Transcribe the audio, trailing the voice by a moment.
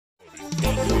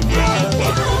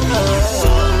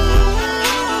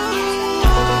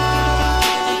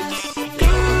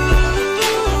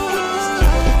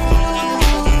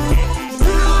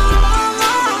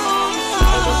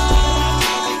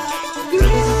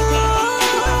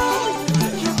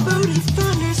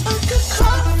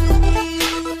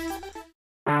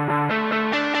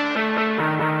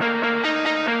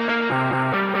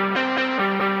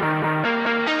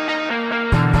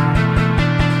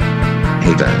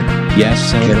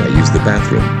Yes, son? Can I use the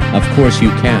bathroom? Of course you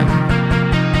can.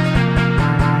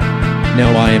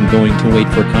 Now I am going to wait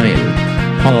for Caillou.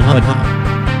 Ha ha ha.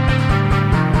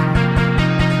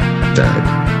 Dad,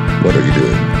 what are you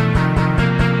doing?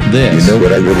 This. You know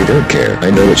what, I really don't care. I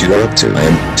know what you are up to. I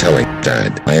am telling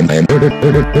Dad. I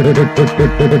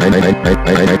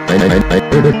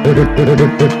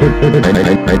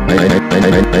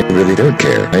really don't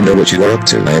care. I know what you are up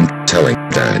to. I am telling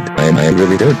Dad. I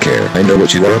really don't care. I know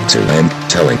what you are up to. I am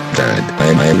telling Dad.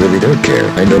 I really don't care.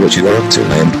 I know what you are up to.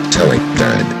 I am telling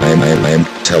Dad. I am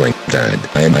telling Dad.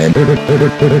 I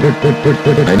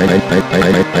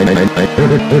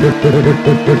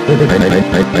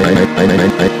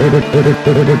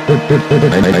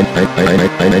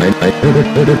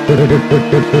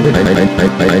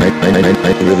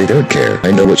really don't care.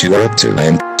 I know what you are up to. I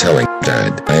am telling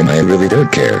Dad. I really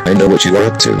don't care. I know what you are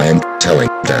up to. I am telling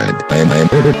Dad. I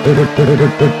really don't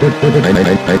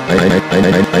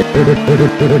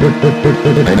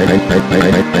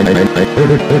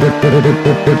care. I know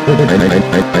what you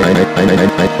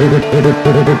are up to.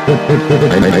 I am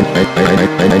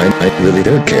telling Dad. I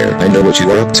really don't care. I know what you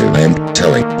are up to. I am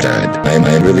telling Dad. I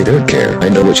really don't care. I know what you are up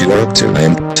to. I am telling Dad. I really don't care. I know what you are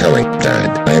up to. I am telling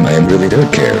Dad. I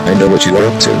really don't care.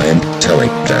 I know what you are up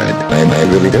to. I am telling Dad. I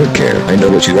really don't care. I know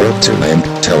what you are up to. I am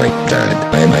telling Dad.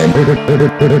 I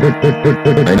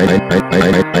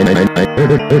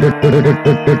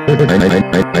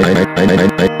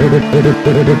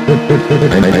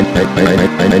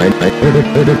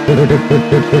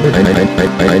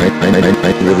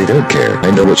really don't care. I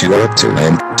know what you are up to. I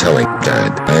am telling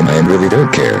Dad. I really don't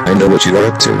care. I know what you are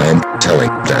up to. I am telling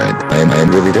Dad. I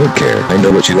really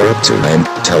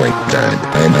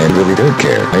don't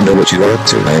care. I know what you are up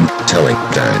to. I am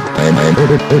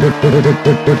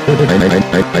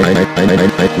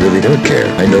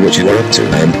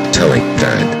telling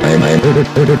Dad.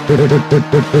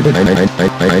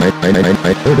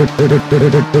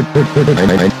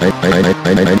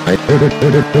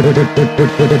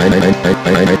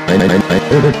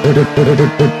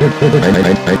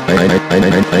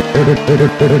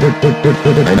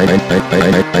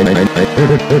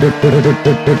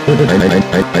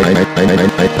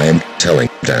 I am telling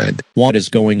Dad. What is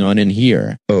going on in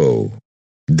here? Oh.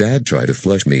 Dad tried to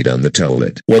flush me down the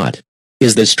toilet. What?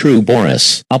 Is this true,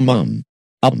 Boris?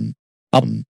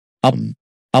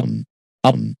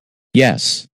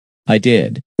 Yes. I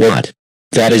did. What?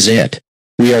 That is it.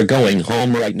 We are going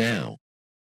home right now.